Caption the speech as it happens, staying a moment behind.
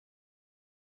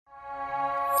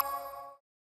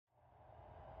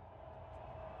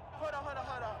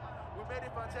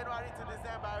January to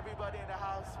December, everybody in the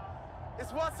house.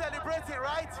 It's worth celebrating,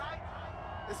 right?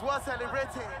 It's worth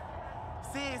celebrating.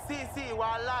 See, we're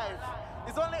alive.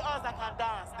 It's only us that can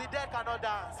dance. The dead cannot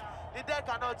dance. The dead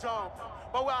cannot jump.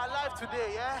 But we're alive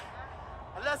today, yeah?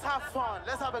 And let's have fun.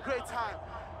 Let's have a great time.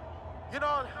 You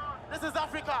know, this is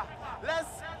Africa.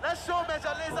 Let's show Major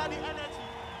Lazer the energy.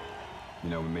 You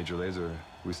know, when Major Lazer,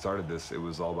 we started this, it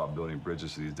was all about building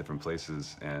bridges to these different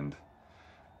places and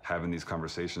having these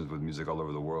conversations with music all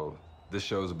over the world. This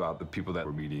show is about the people that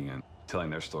we're meeting and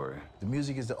telling their story. The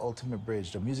music is the ultimate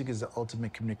bridge. The music is the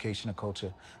ultimate communication of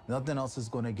culture. Nothing else is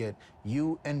going to get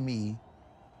you and me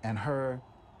and her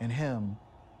and him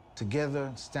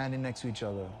together, standing next to each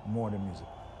other, more than music.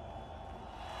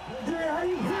 Hey, how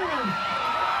you doing?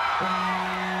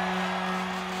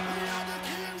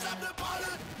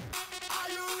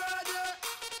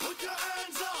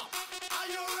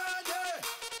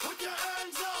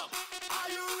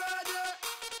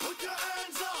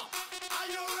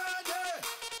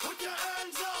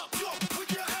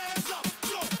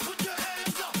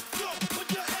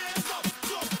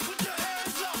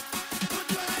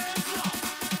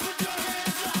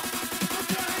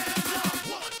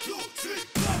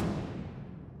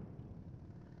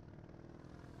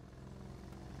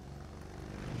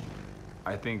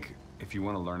 I think if you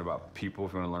want to learn about people,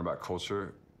 if you want to learn about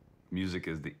culture, music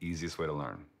is the easiest way to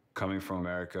learn. Coming from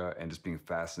America and just being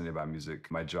fascinated by music,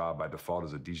 my job by default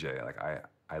is a DJ. Like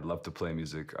I love to play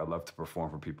music. I love to perform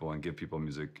for people and give people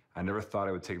music. I never thought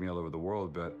it would take me all over the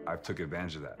world, but I've took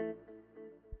advantage of that.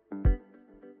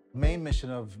 The main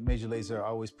mission of Major Lazer I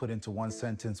always put into one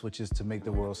sentence, which is to make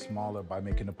the world smaller by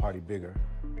making the party bigger.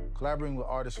 Collaborating with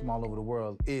artists from all over the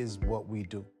world is what we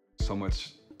do. So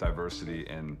much diversity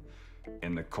in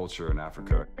the culture in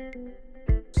Africa.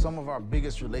 Some of our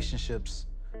biggest relationships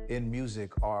in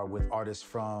music are with artists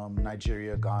from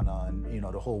Nigeria, Ghana, and, you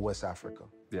know, the whole West Africa.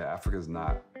 Yeah, Africa is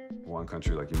not one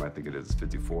country like you might think it is. It's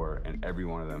 54, and every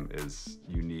one of them is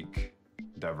unique,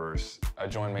 diverse. I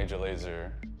joined Major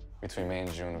Lazer between May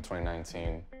and June of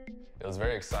 2019. It was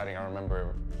very exciting. I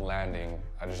remember landing.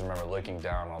 I just remember looking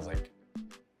down. I was like,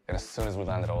 and as soon as we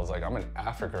landed, I was like, I'm in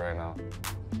Africa right now.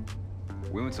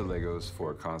 We went to Lagos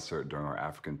for a concert during our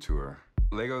African tour.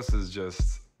 Lagos is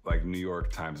just like New York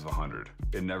times 100.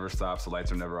 It never stops, the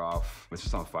lights are never off. It's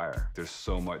just on fire. There's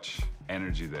so much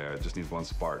energy there. It just needs one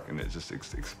spark and it just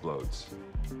explodes.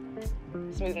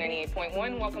 Smooth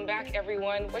 98.1, welcome back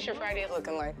everyone. What's your Friday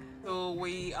looking like? So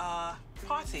we are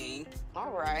partying.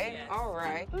 All right, Yes. all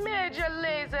right. Major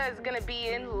Lazer is gonna be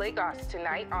in Lagos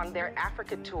tonight on their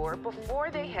Africa tour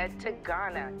before they head to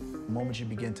Ghana. The moment you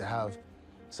begin to have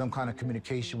some kind of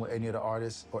communication with any of the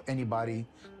artists or anybody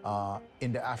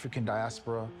in the African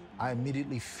diaspora, I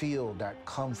immediately feel that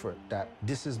comfort that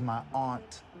this is my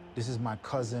aunt, this is my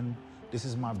cousin, this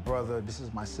is my brother, this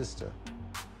is my sister.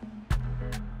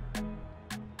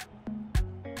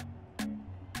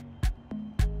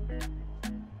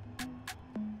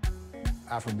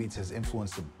 Afrobeats has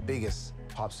influenced the biggest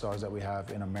pop stars that we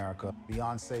have in America.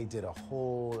 Beyonce did a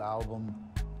whole album.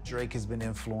 Drake has been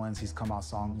influenced. He's come out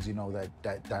songs, you know,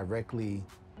 that directly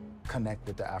connect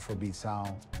with the Afrobeat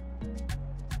sound.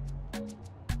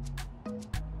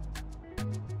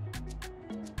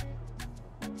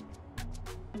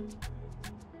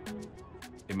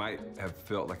 It might have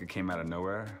felt like it came out of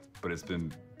nowhere, but it's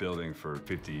been building for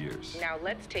 50 years. Now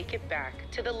let's take it back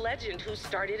to the legend who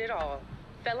started it all,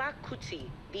 Fela Kuti,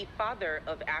 the father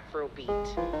of Afrobeat.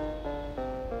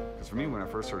 Because for me, when I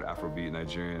first heard Afrobeat,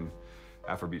 Nigerian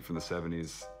Afrobeat from the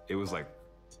 70s, it was like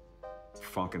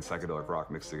funk and psychedelic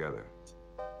rock mixed together.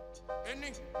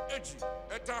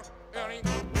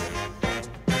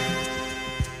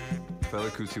 Fela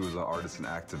Kuti was an artist and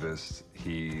activist.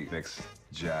 He mixed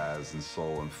jazz and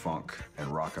soul and funk and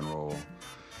rock and roll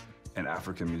and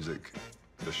African music.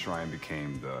 The Shrine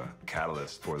became the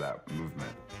catalyst for that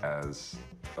movement as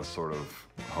a sort of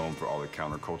home for all the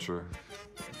counterculture.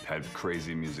 Had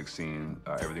crazy music scene,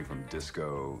 everything from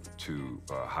disco to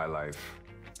high life.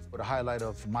 But the highlight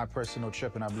of my personal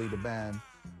trip, and I believe the band,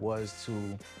 was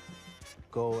to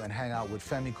go and hang out with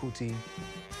Femi Kuti.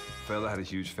 Fela had a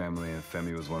huge family, and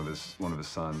Femi was one of his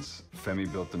sons.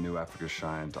 Femi built the new Afrika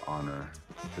Shrine to honor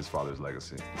his father's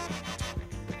legacy.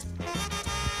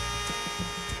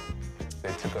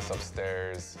 They took us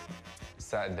upstairs,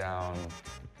 sat down,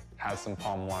 had some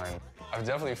palm wine. I've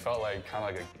definitely felt like kind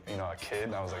of like a kid.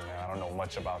 And I was like, man, I don't know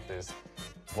much about this,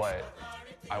 but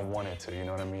I wanted to, you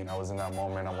know what I mean? I was in that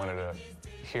moment. I wanted to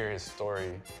hear his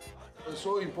story. It's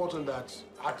so important that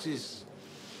artists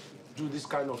do this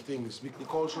kind of things. The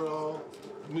cultural,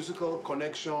 musical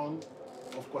connection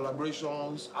of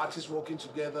collaborations, artists working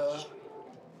together.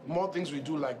 more things we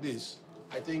do like this,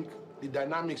 I think the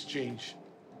dynamics change,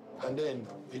 and then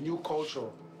a new culture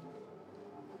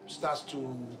starts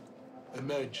to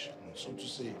emerge, so to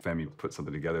say. Femi put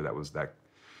something together that was that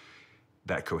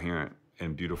coherent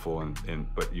and beautiful and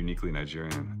but uniquely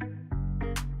Nigerian.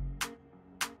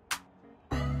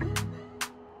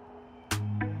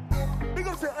 Big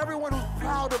up to everyone who's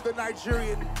proud of the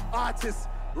Nigerian artists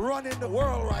running the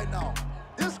world right now.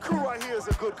 This crew right here is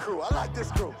a good crew. I like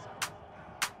this crew.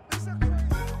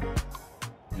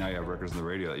 Now you have records on the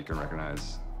radio that you can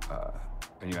recognize,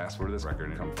 and you ask, where did this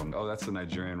record come from? Oh, that's a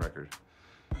Nigerian record.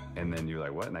 And then you're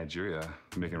like, what, Nigeria?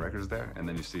 Making records there? And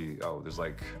then you see, oh, there's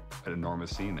like an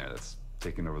enormous scene there that's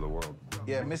taking over the world.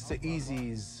 Yeah,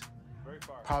 Mr.Eazi's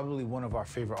probably one of our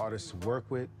favorite artists to work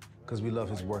with because we love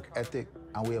his work ethic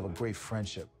and we have a great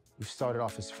friendship. We've started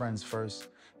off as friends first,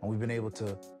 and we've been able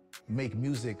to make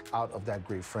music out of that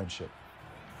great friendship.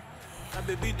 And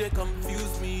baby, they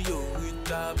confuse me, yo, with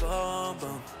that bomb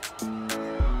bomb.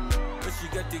 But she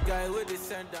got the guy with the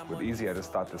send With Eazi, I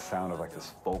just thought the sound of like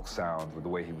this folk sound, with the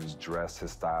way he was dressed,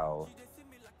 his style,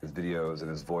 his videos and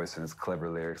his voice and his clever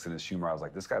lyrics and his humor, I was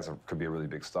like, this guy could be a really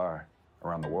big star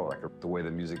around the world. Like the way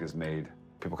the music is made,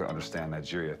 people can understand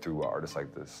Nigeria through artists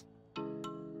like this.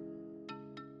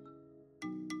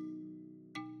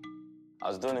 I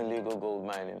was doing illegal gold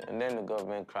mining, and then the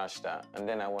government crashed that, and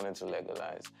then I wanted to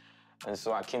legalize. And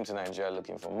so I came to Nigeria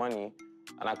looking for money,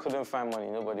 and I couldn't find money.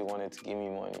 Nobody wanted to give me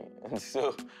money. And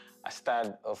so I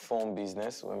started a phone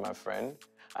business with my friend,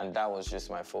 and that was just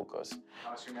my focus.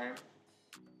 What's your name?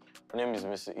 My name is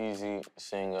Mr.Eazi,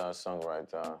 singer,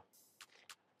 songwriter,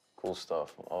 cool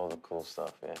stuff, all the cool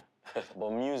stuff, yeah.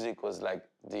 But music was like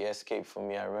the escape for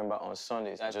me. I remember on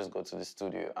Sundays, I just go to the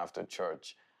studio after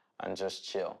church and just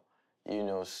chill. You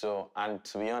know, so, and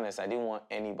to be honest, I didn't want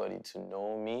anybody to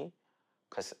know me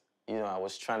because, you know, I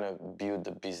was trying to build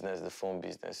the business, the phone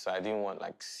business. So I didn't want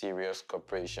like serious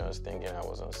corporations thinking I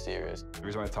wasn't serious.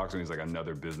 Every time I talk to him, he's like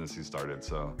another business he started.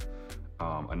 So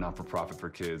a not-for-profit for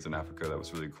kids in Africa that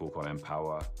was really cool called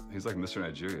Empower. He's like Mr.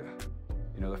 Nigeria.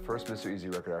 You know, the first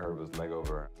Mr.Eazi record I heard was Leg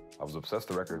Over. I was obsessed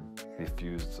with the record. He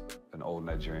fused an old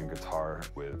Nigerian guitar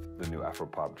with the new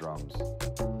Afro-pop drums.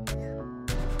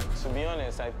 To be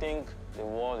honest, I think the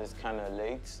world is kind of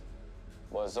late,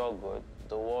 but it's all good.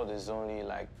 The world is only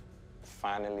like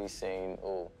finally saying,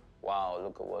 oh, wow,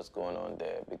 look at what's going on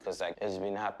there, because like it's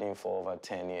been happening for over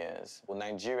 10 years. Well,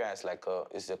 Nigeria is like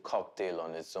is a cocktail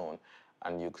on its own,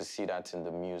 and you could see that in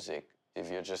the music.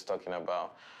 If you're just talking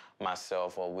about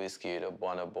myself or Wizkid or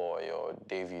Burna Boy or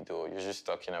Davido, you're just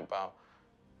talking about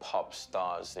pop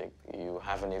stars. Like, you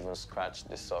haven't even scratched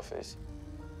the surface.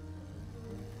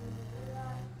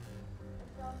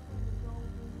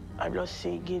 I'm not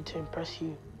singing to impress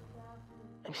you.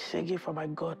 I'm singing for my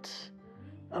guts.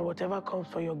 And whatever comes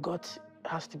from your guts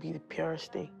has to be the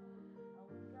purest thing.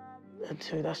 And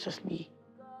so that's just me.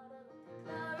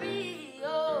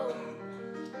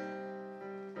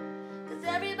 Cause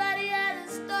everybody has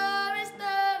a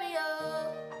story,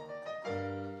 oh.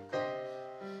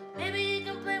 Maybe you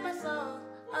can play my song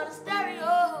on the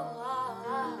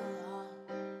stereo.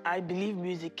 I believe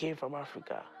music came from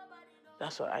Africa.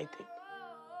 That's what I think.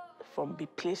 From the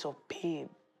place of pain.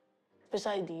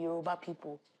 Especially the Yoruba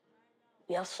people.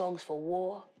 We have songs for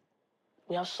war.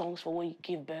 We have songs for when you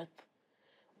give birth.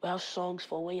 We have songs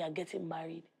for when you're getting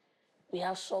married. We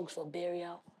have songs for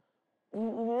burial.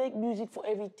 We make music for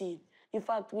everything. In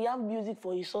fact, we have music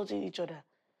for insulting each other.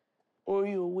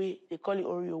 Oriowe, they call it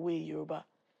Oriowe in Yoruba.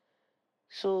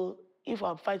 So if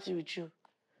I'm fighting with you,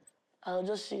 I'll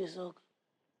just sing a song.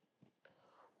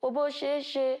 Obo she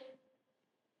she.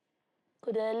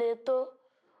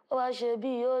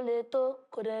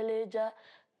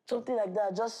 Something like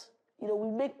that. Just, you know, we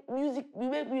make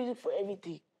music for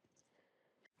everything.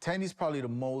 Teni's probably the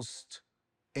most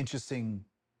interesting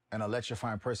and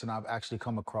electrifying person I've actually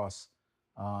come across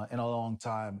in a long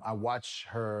time. I watch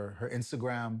her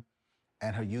Instagram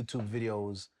and her YouTube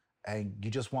videos, and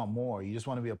you just want more. You just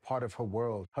want to be a part of her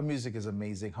world. Her music is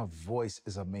amazing. Her voice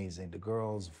is amazing. The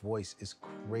girl's voice is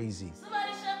crazy.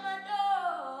 Somebody shut my door.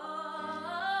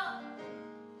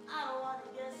 I don't want to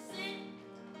get sick.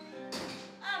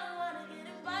 I don't want to get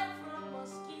a bite from a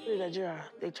mosquito. In Nigeria,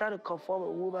 they try to conform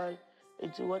a woman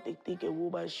into what they think a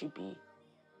woman should be.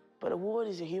 But a woman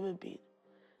is a human being.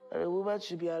 And a woman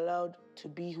should be allowed to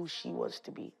be who she wants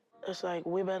to be. It's like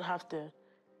women have to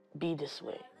be this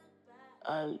way.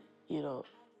 And, you know,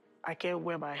 I can't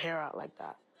wear my hair out like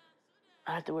that.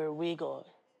 I have to wear a wig on.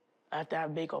 I have to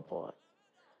have makeup on.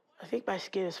 I think my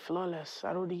skin is flawless.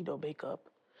 I don't need no makeup.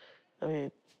 I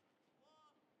mean,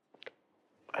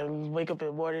 I wake up in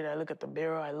the morning, I look at the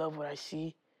mirror, I love what I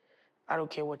see. I don't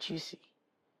care what you see.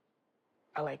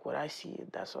 I like what I see, and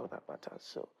that's all that matters.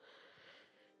 So.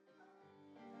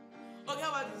 Okay, how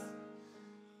about this?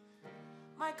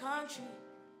 My country,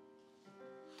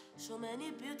 so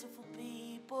many beautiful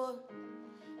people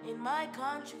in my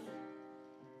country.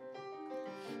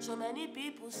 So many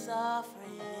people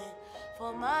suffering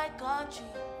for my country.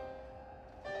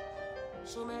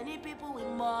 So many people with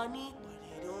money, but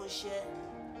they don't share.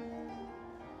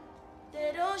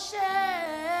 They don't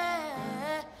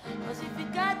share. Cause if you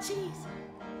got cheese,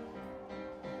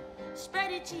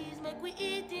 spread the cheese, make we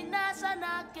eat the nice and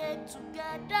I get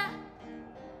together.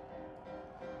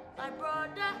 My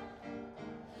brother,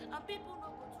 and people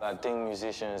know. I think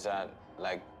musicians are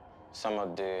like some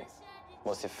of the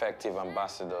most effective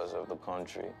ambassadors of the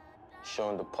country,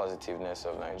 showing the positiveness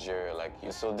of Nigeria.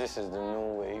 So this is the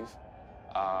new wave.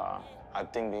 I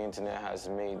think the internet has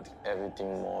made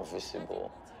everything more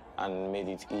visible and made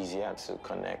it easier to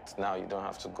connect. Now you don't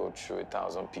have to go through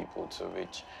 1,000 people to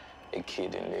reach a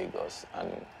kid in Lagos,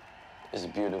 and it's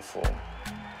beautiful.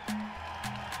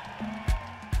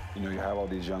 You know, you have all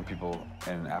these young people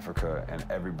in Africa, and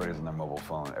everybody's on their mobile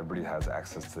phone. Everybody has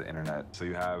access to the internet. So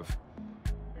you have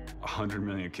 100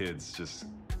 million kids just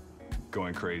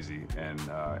going crazy and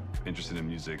interested in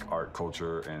music, art,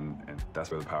 culture, and that's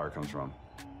where the power comes from.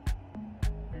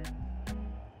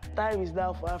 Time is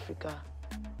now for Africa,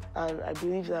 and I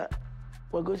believe that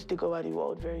we're going to take over the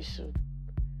world very soon.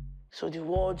 So the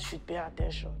world should pay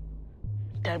attention.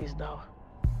 Time is now.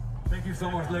 Thank you so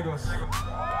much, Lagos.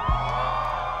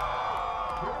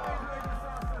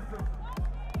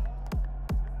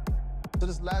 So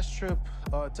this last trip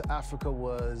to Africa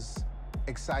was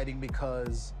exciting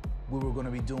because we were going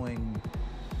to be doing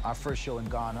our first show in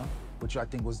Ghana, which I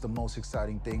think was the most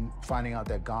exciting thing. Finding out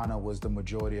that Ghana was the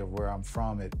majority of where I'm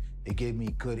from, it gave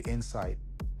me good insight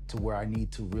to where I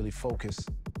need to really focus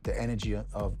the energy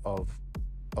of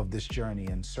this journey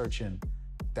and searching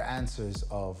the answers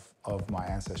of my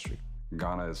ancestry.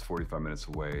 Ghana is 45 minutes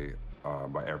away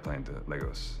by airplane to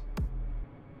Lagos.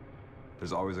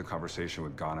 There's always a conversation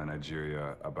with Ghana and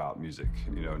Nigeria about music.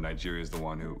 You know, Nigeria is the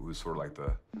one who's sort of like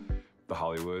the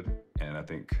Hollywood, and I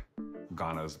think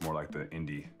Ghana is more like the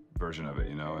indie version of it,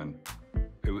 you know? And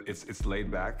it's laid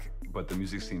back, but the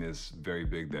music scene is very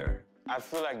big there. I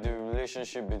feel like the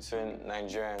relationship between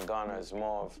Nigeria and Ghana is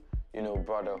more of, you know,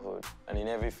 brotherhood. And in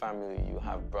every family, you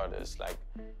have brothers. Like,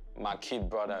 my kid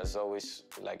brother is always,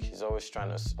 like, he's always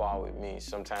trying to spar with me.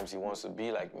 Sometimes he wants to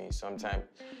be like me. Sometimes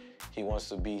he wants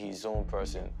to be his own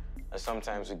person. And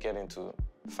sometimes we get into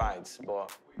fights,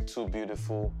 but two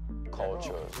beautiful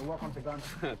cultures. You're welcome to Ghana.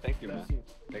 Thank you, man.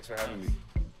 Thanks for having me.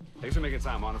 Thanks for making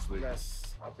time, honestly.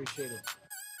 Yes, I appreciate it.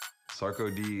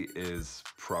 Sarkodie is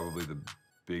probably the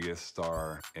biggest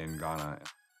star in Ghana.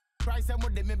 I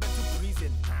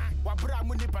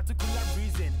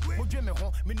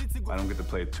don't get to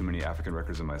play too many African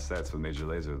records in my sets with Major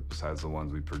Lazer besides the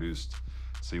ones we produced.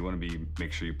 So you want to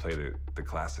make sure you play the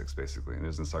classics, basically. And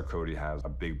Sarkodie has a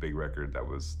big record that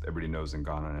everybody knows in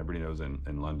Ghana and everybody knows in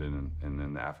London and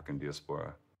in the African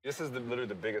diaspora. This is literally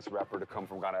the biggest rapper to come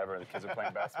from Ghana ever. The kids are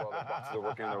playing basketball, they're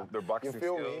working on their boxing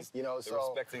skills. You feel me? You know, they're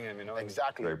respecting him, you know?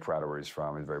 Exactly. He's very proud of where he's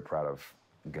from. He's very proud of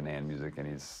Ghanaian music, and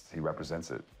he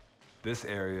represents it. This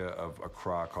area of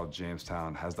Accra, called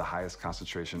Jamestown, has the highest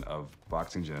concentration of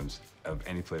boxing gyms of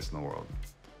any place in the world.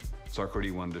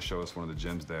 Sarkodie wanted to show us one of the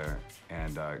gyms there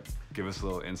and give us a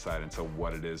little insight into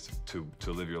what it is to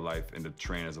live your life and to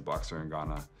train as a boxer in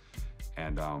Ghana,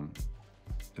 and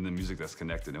the music that's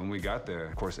connected. And when we got there,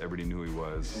 of course, everybody knew who he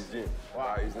was.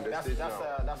 Wow, that's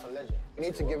a legend. We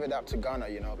need to give it up to Ghana,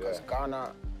 you know, because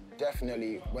Ghana,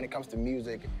 definitely, when it comes to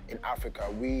music in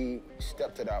Africa, we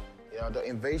stepped it up. You know, the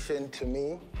invasion, to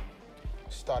me,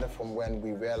 started from when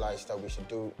we realized that we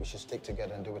should stick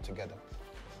together and do it together.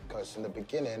 Because in the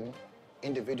beginning,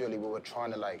 individually, we were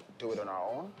trying to, like, do it on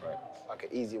our own. Right. Like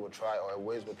Eazi would try, or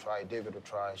Wiz would try, David would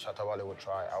try, Shatawale would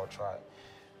try, I would try.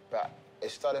 But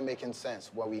it started making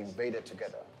sense when we invaded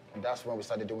together. And that's when we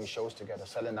started doing shows together,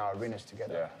 selling our arenas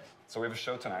together. Yeah. So we have a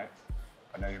show tonight.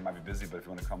 I know you might be busy, but if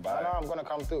you want to come by. No, I'm going to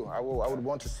come through. I would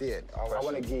want to see it. I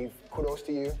want to give kudos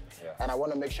to you, and I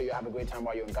want to make sure you have a great time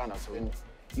while you're in Ghana. So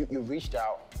you reached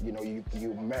out, you know,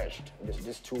 you merged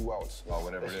these two worlds. Oh,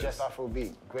 whatever it is. It's just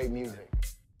Afrobeat, great music.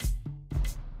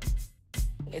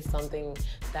 It's something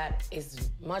that is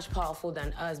much powerful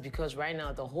than us because right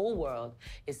now the whole world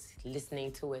is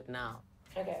listening to it now.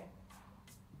 Okay.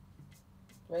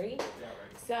 Ready? Yeah,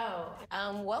 ready. So,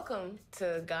 welcome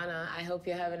to Ghana. I hope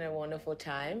you're having a wonderful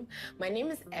time. My name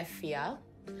is Efya.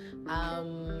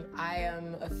 I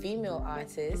am a female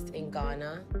artist in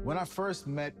Ghana. When I first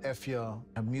met Efya,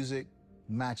 her music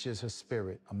matches her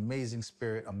spirit. Amazing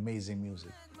spirit, amazing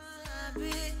music.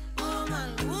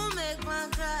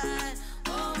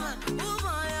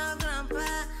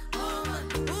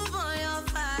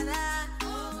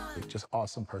 Just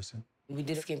awesome person. We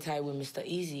did Skin Tight with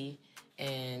Mr.Eazi,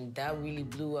 and that really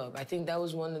blew up. I think that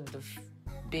was one of the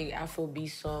big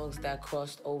Afrobeat songs that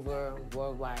crossed over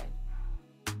worldwide.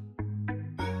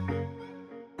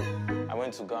 I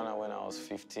went to Ghana when I was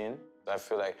 15. I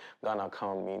feel like Ghana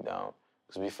calmed me down.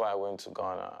 Because before I went to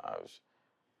Ghana,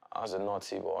 I was a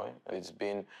naughty boy. It's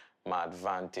been my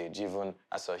advantage, even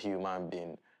as a human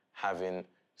being, having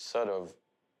sort of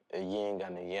a yin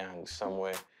and a yang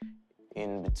somewhere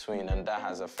in between, and that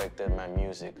has affected my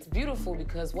music. It's beautiful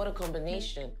because what a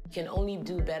combination. You can only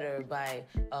do better by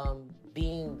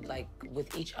being like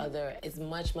with each other. It's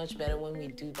much, much better when we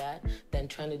do that than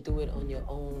trying to do it on your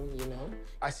own, you know?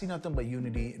 I see nothing but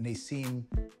unity, and they seem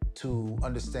to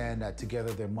understand that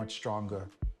together they're much stronger.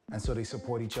 And so they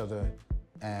support each other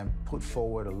and put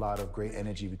forward a lot of great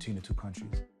energy between the two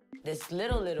countries. There's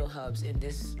little hubs in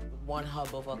this one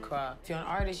hub of Accra. If you're an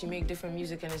artist, you make different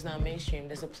music and it's not mainstream,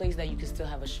 there's a place that you can still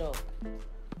have a show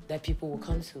that people will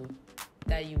come to,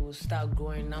 that you will start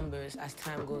growing numbers as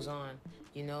time goes on,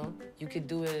 you know? You could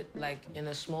do it like in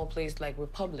a small place like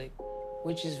Republic,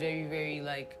 which is very, very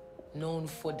like known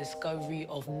for discovery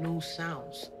of new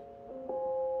sounds.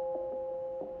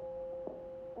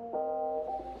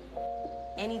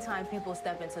 Anytime people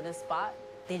step into this spot,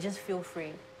 they just feel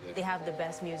free. Yeah. They have the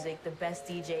best music, the best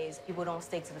DJs. People don't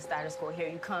stick to the status quo. Here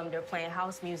you come, they're playing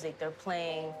house music, they're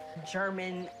playing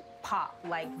German pop,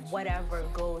 like whatever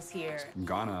goes here. In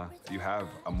Ghana, you have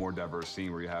a more diverse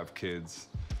scene where you have kids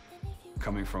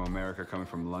coming from America, coming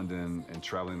from London, and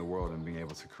traveling the world and being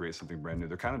able to create something brand new.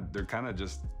 They're kind of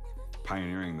just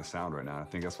pioneering the sound right now. I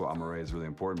think that's what Amaarae is really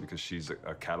important because she's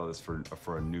a catalyst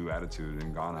for a new attitude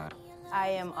in Ghana. I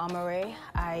am Amaarae.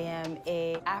 I am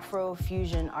a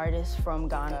Afro-fusion artist from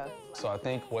Ghana. So I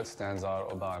think what stands out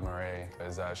about Amaarae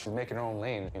is that she's making her own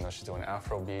lane. You know, she's doing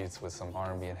Afrobeats with some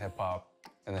R&B and hip-hop.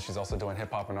 And then she's also doing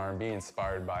hip-hop and R&B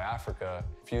inspired by Africa.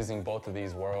 Fusing both of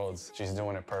these worlds, she's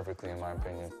doing it perfectly, in my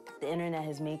opinion. The internet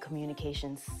has made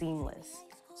communication seamless.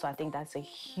 So I think that's a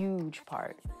huge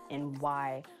part in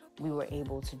why we were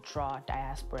able to draw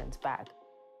diasporans back.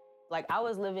 Like, I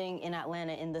was living in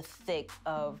Atlanta in the thick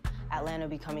of Atlanta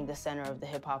becoming the center of the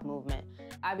hip-hop movement.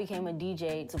 I became a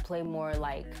DJ to play more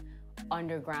like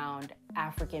underground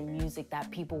African music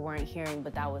that people weren't hearing,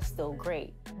 but that was still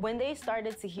great. When they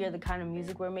started to hear the kind of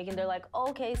music we're making, they're like, oh,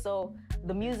 okay, so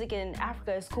the music in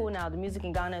Africa is cool now, the music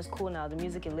in Ghana is cool now, the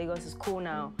music in Lagos is cool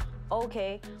now.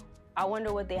 Okay, I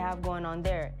wonder what they have going on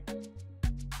there.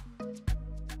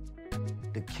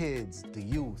 The kids, the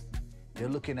youth, they're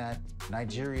looking at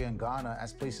Nigeria and Ghana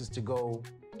as places to go,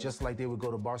 just like they would go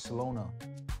to Barcelona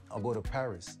or go to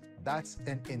Paris. That's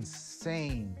an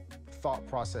insane thought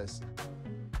process.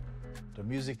 The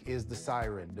music is the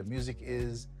siren. The music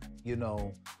is, you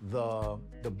know, the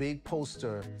big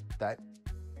poster that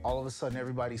all of a sudden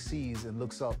everybody sees and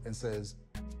looks up and says,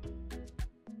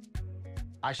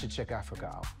 I should check Africa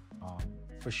out.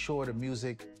 For sure, the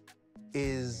music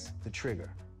is the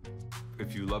trigger.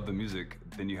 If you love the music,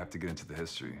 then you have to get into the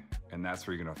history. And that's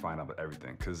where you're gonna find out about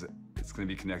everything, because it's gonna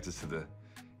be connected to the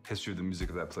history of the music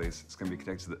of that place. It's gonna be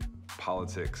connected to the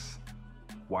politics,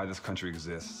 why this country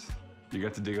exists. You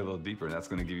got to dig a little deeper, and that's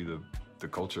gonna give you the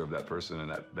culture of that person and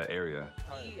that area.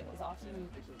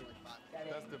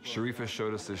 Sharifa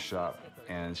showed us this shop,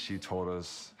 and she told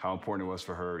us how important it was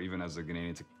for her, even as a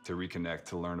Ghanaian, to reconnect,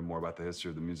 to learn more about the history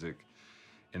of the music.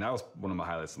 And that was one of my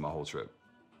highlights of my whole trip.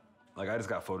 Like, I just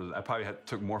got photos. I probably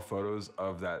took more photos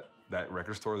of that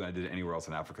record store than I did anywhere else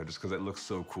in Africa, just because it looks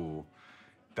so cool.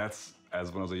 That's, as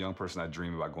when I was a young person, I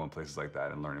dreamed about going places like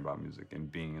that and learning about music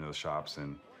and being in those shops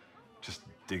and just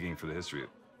digging for the history.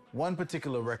 One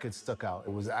particular record stuck out.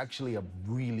 It was actually a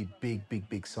really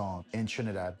big song in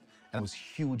Trinidad, and it was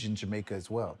huge in Jamaica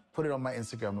as well. Put it on my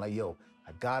Instagram, like, yo,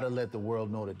 I gotta let the world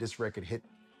know that this record hit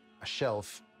a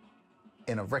shelf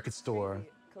in a record store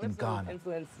in Ghana.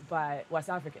 Influenced by West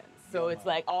Africans. So it's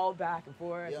like all back and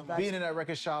forth. Yeah, being in that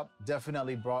record shop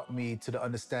definitely brought me to the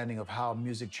understanding of how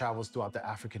music travels throughout the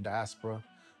African diaspora,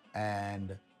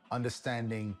 and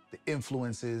understanding the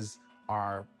influences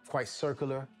are quite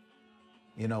circular.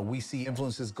 You know, we see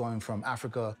influences going from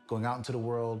Africa, going out into the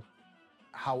world,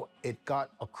 how it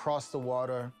got across the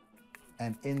water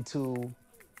and into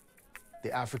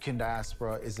the African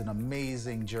diaspora is an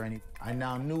amazing journey. I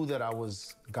now knew that I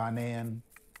was Ghanaian,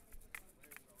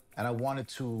 and I wanted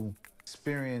to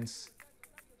experience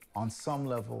on some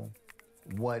level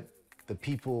what the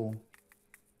people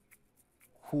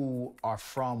who are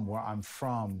from where I'm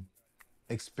from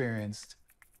experienced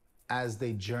as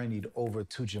they journeyed over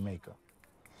to Jamaica.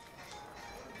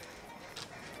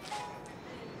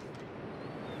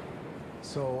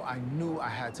 So I knew I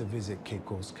had to visit Cape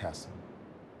Coast Castle.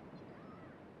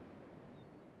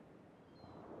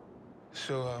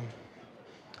 So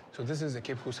this is the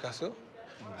Cape Coast Castle.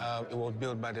 It was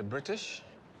built by the British.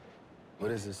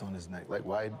 What is this on his neck? Like,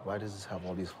 why does this have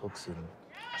all these hooks in?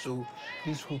 So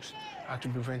these hooks are to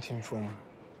prevent him from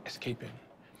escaping,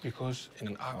 because in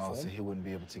an art form... so he wouldn't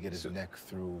be able to get his neck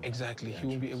through... Exactly, he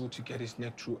won't be able to get his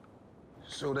neck through.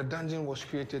 So the dungeon was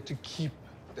created to keep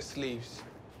the slaves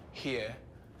here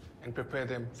and prepare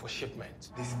them for shipment.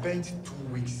 They spent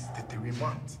 2 weeks to 3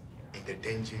 months in the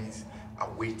dungeons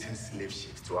awaiting slave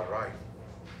ships to arrive.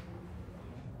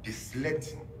 They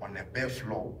slept on the bare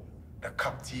floor. The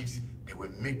captives, they were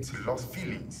made to lose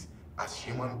feelings as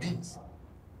human beings.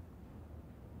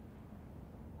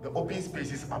 The open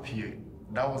spaces up here,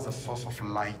 that was a source of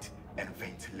light and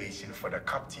ventilation for the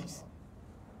captives.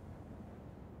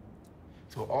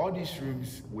 So all these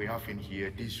rooms we have in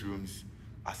here, these rooms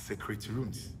are sacred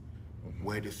rooms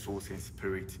where the souls and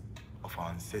spirit of our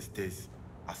ancestors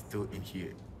are still in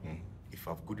here. If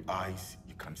you have good eyes,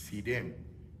 you can see them.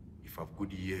 If you have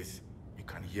good ears, you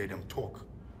can hear them talk.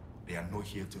 They are not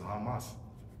here to harm us.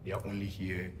 They are only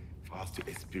here for us to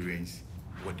experience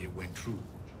what they went through.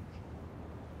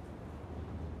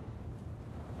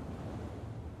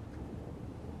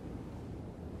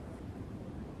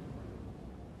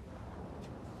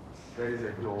 There is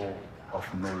a door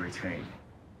of no return.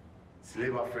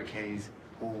 Slave Africans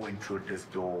who went through this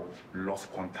door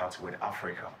lost contact with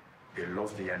Africa. They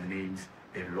lost their names,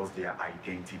 they lost their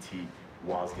identity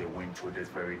whilst they went through this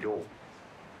very door.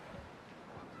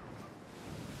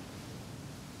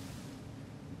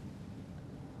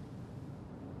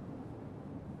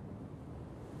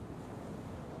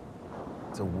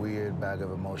 It's a weird bag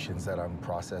of emotions that I'm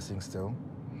processing still.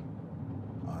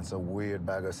 It's a weird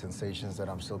bag of sensations that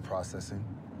I'm still processing.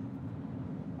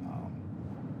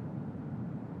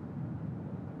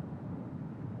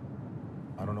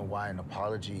 I don't know why an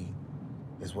apology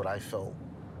is what I felt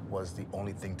was the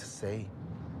only thing to say.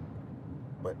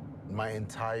 But my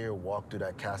entire walk through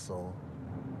that castle,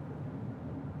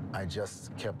 I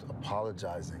just kept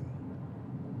apologizing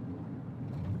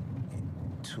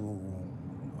to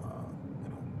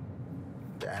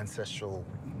the ancestral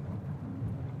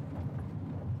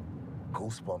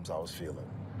goosebumps I was feeling.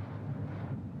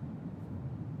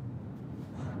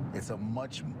 It's a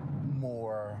much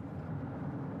more,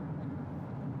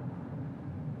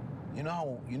 you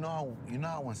know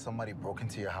how when somebody broke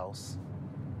into your house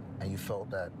and you felt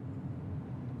that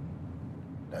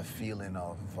feeling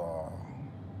of,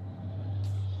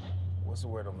 what's the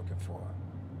word I'm looking for?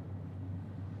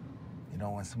 You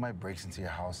know, when somebody breaks into your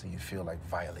house and you feel like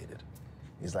violated.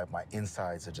 It's like my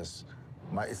insides are just,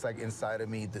 it's like inside of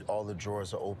me that all the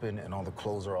drawers are open and all the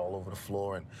clothes are all over the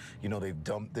floor, and you know, they've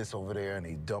dumped this over there and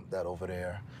they dumped that over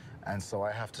there. And so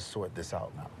I have to sort this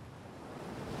out now.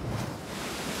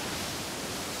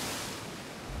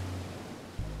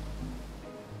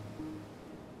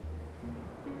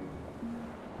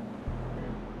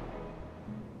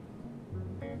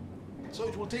 So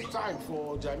it will take time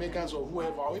for Jamaicans or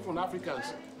whoever, or even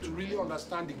Africans, to really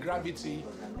understand the gravity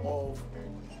of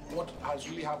what has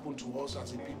really happened to us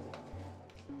as a people.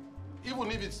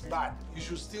 Even if it's bad, you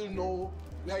should still know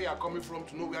where you are coming from,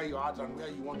 to know where you're at and where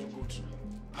you want to go to.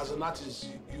 As an artist,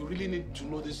 you really need to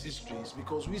know these histories,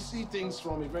 because we see things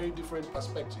from a very different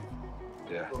perspective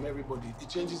from everybody. It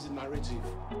changes the narrative.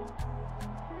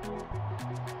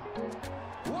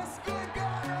 What's good,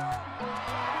 Ghana?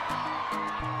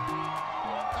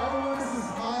 Everyone, this is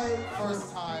my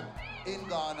first time in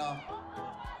Ghana.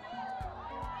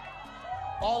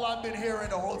 All I've been hearing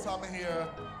the whole time I'm here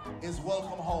is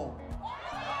welcome home.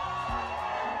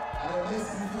 And it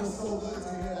makes me feel so good to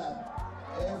hear that.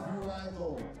 Everywhere I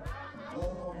go,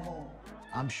 welcome home.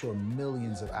 I'm sure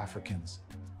millions of Africans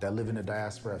that live in the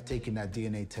diaspora have taken that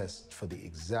DNA test for the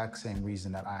exact same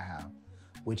reason that I have,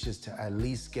 which is to at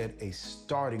least get a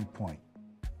starting point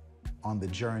on the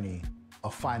journey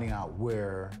of finding out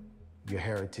where your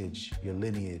heritage, your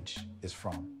lineage is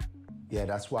from. Yeah,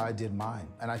 that's why I did mine.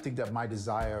 And I think that my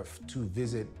desire to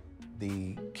visit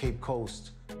the Cape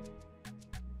Coast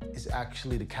is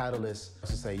actually the catalyst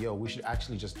to say, yo, we should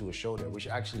actually just do a show there. We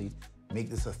should actually make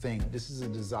this a thing. This is a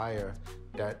desire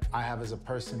that I have as a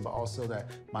person, but also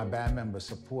that my band members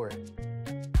support.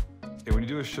 Yeah, when you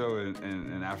do a show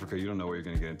in Africa, you don't know what you're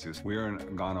gonna get into. We were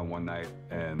in Ghana one night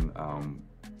and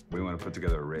we wanted to put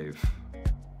together a rave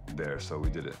there, so we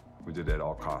did it. We did it at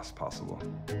all costs possible.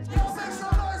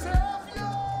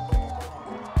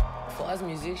 For us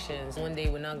musicians, one day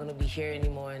we're not gonna be here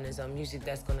anymore, and there's a music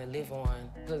that's gonna live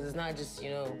on. Because it's not just,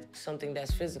 something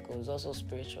that's physical, it's also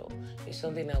spiritual. It's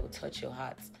something that will touch your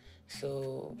heart.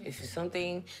 So if it's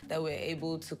something that we're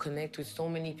able to connect with so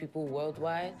many people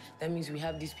worldwide, that means we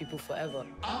have these people forever.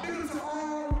 I'm big to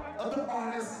all of the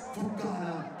artists from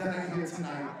Ghana that are here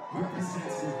tonight,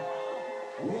 representing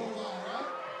worldwide, right?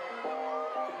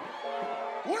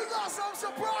 We got some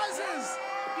surprises!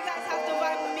 You guys have to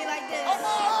vibe with me like this.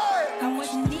 Amaarae! I'm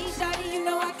what you need, shawty, you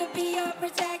know I could be your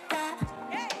protector.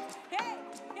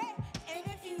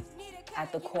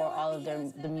 At the core, all of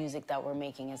the music that we're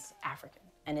making is African,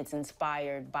 and it's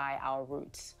inspired by our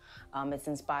roots. It's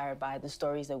inspired by the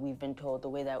stories that we've been told, the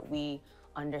way that we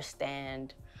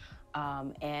understand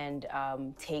and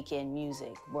take in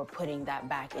music. We're putting that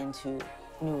back into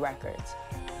new records.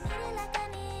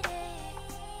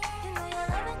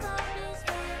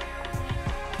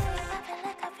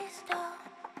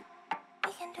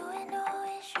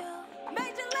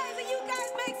 Major Lazer, you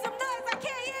guys make some noise. I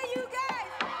can't hear you guys.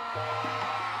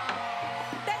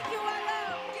 Thank you, I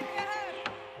love. Give me a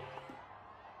hug.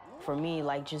 For me,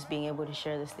 like just being able to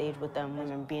share the stage with them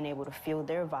and being able to feel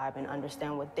their vibe and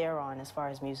understand what they're on as far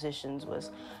as musicians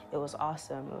was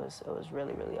awesome. It was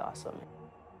really, really awesome.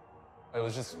 It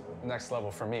was just next level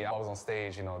for me. I was on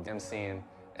stage, emceeing,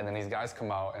 and then these guys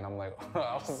come out, and I'm like,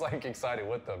 I was like excited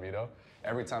with them,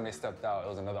 Every time they stepped out, it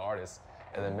was another artist,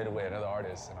 and then midway, another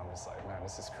artist, and I'm just like, man,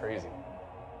 this is crazy.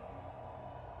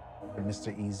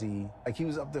 Mr.Eazi, like he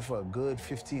was up there for a good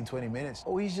 15, 20 minutes.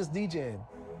 Oh, he's just DJing.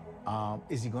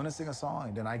 Is he gonna sing a song?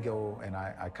 And then I go and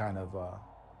I kind of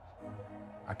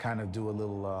do a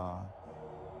little.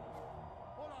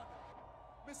 Hold on.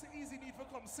 Mr.Eazi need to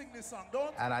come sing this song,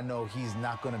 don't? And I know he's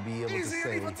not gonna be able to Easy,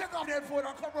 say. you need to take off the headphone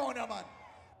and come round here, man.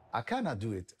 I cannot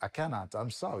do it. I cannot. I'm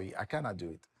sorry. I cannot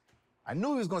do it. I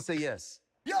knew he was gonna say yes.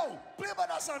 Yo, play about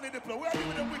that sound in the play. What are you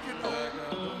with the wicked now?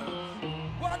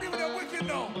 What are you with the wicked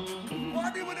now? What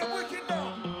are you with the wicked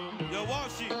now? Yo,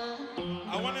 Walshy,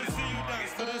 I want to see you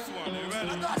dance to this one. You ready?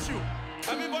 I got you.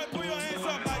 Everybody put your hands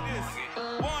up like this.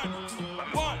 1,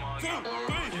 2,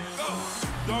 3, go.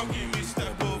 Don't give me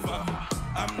step over.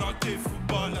 I'm not a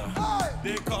footballer.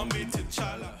 They call me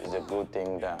T'Challa. It's a good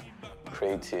thing that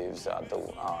creatives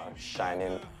are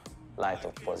shining light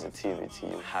of positivity,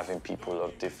 having people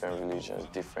of different religions,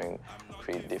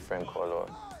 create different color,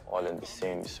 all in the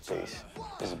same space.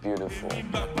 It's beautiful.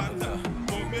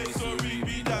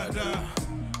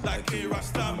 Like a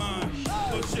Rastaman,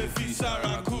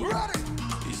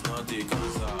 it's not the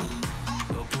cancer.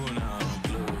 Open and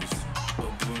close,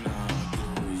 open and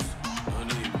close. No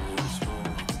need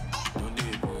postpone, no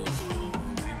need postpone.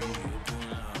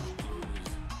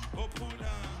 Open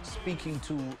and Speaking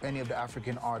to any of the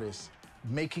African artists,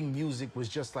 making music was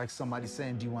just like somebody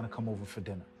saying, do you want to come over for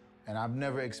dinner? And I've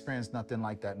never experienced nothing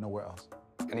like that nowhere else.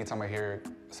 Anytime I hear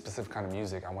a specific kind of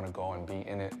music, I want to go and be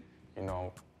in it,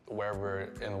 wherever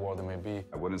in the world it may be.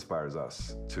 What inspires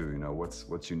us too,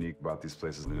 what's unique about these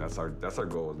places? And that's our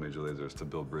goal with Major Lazer, is to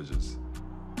build bridges.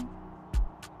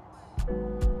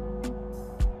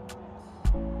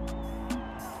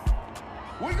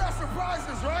 We got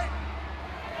surprises, right?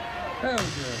 Hell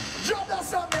yeah. Drop that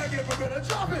song there again, my brother.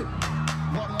 Drop it.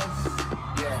 What else?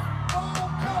 Yeah.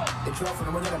 Oh, It's rough for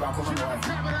the money about coming boy.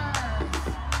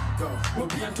 Go. We'll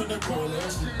be into the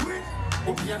coalition.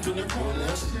 We'll be into the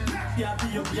coalition. Yeah,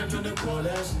 we'll be into the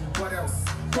coalition. What else?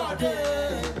 Body.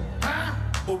 Huh?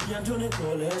 We'll be into the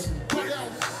coalition. what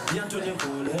else? Be into the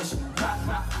coalition.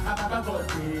 Baba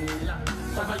body.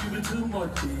 Baba, you be too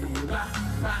much.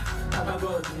 Baba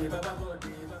body.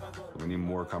 We need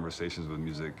more conversations with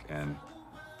music and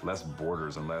less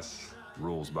borders and less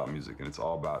rules about music. And it's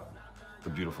all about the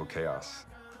beautiful chaos.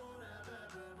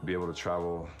 Be able to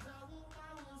travel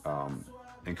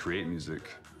and create music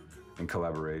and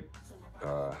collaborate.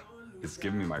 It's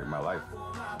given me my life.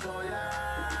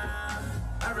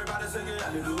 Everybody singing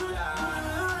hallelujah.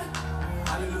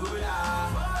 Hallelujah.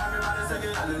 Everybody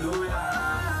singing hallelujah.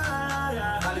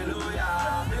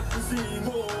 Hallelujah. Make me sing,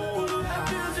 oh.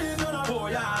 Oh,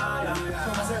 yeah.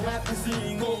 Someone say, let me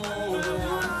sing, oh.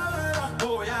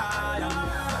 Oh, yeah.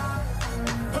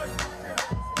 Hey.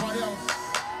 What else?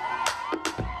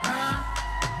 Huh?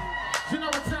 You know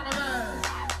what time it is?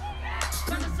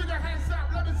 Let me see your hands up.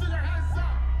 Let me see your hands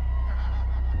up.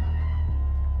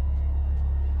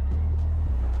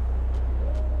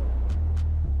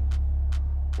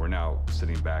 We're now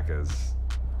sitting back as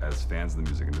fans of the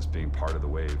music and just being part of the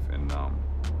wave and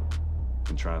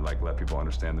trying to let people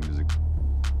understand the music.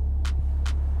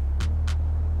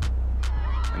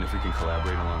 And if we can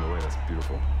collaborate along the way, that's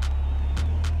beautiful.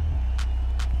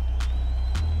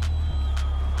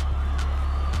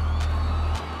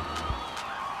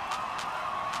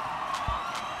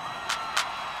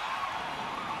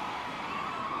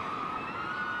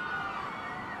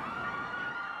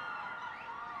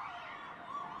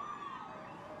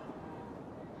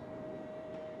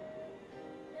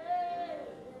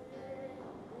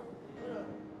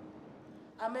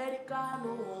 America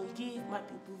no won't give my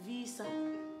people visa.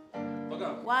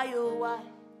 Why oh why?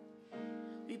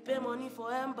 We pay money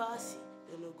for embassy,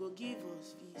 they no go give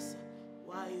us visa.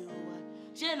 Why oh why?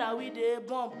 Say now we dey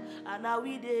bomb, and now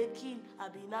we dey kill. I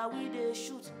be now we dey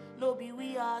shoot. No be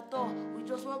we at all. We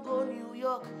just want go New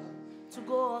York to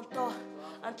go on tour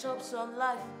and chop some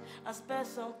life and spend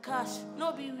some cash.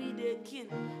 No be we dey kill,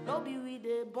 no be we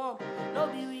dey bomb, no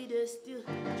be we dey steal.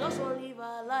 Just want live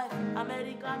our life.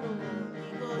 America no go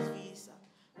give us visa.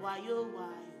 Why yo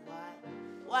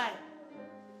why?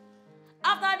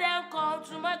 After them come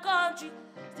to my country,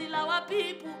 still our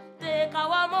people take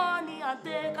our money and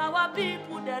take our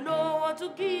people. They don't want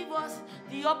to give us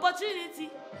the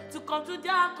opportunity to come to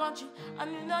their country.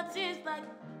 And you know things like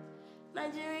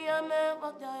Nigerian men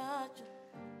work their heart.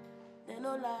 They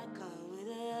no like when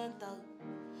they enter.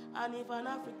 And if an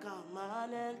African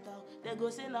man enter, they go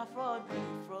say na fraud,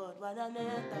 but then they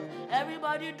enter.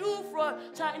 Everybody do fraud.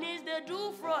 Chinese they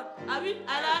do fraud. I mean,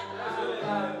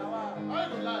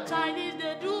 Chinese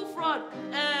they do fraud.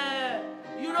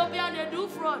 European they do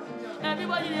fraud.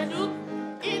 Everybody they do.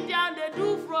 Indian they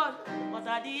do fraud. But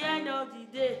at the end of the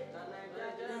day,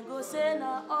 they go say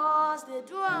na us they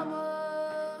do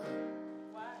amor.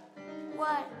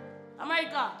 Why?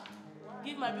 America,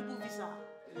 give my people visa.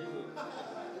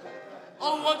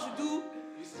 All we want to do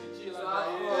is to chill.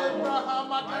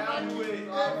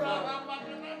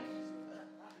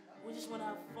 We just want to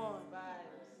have fun.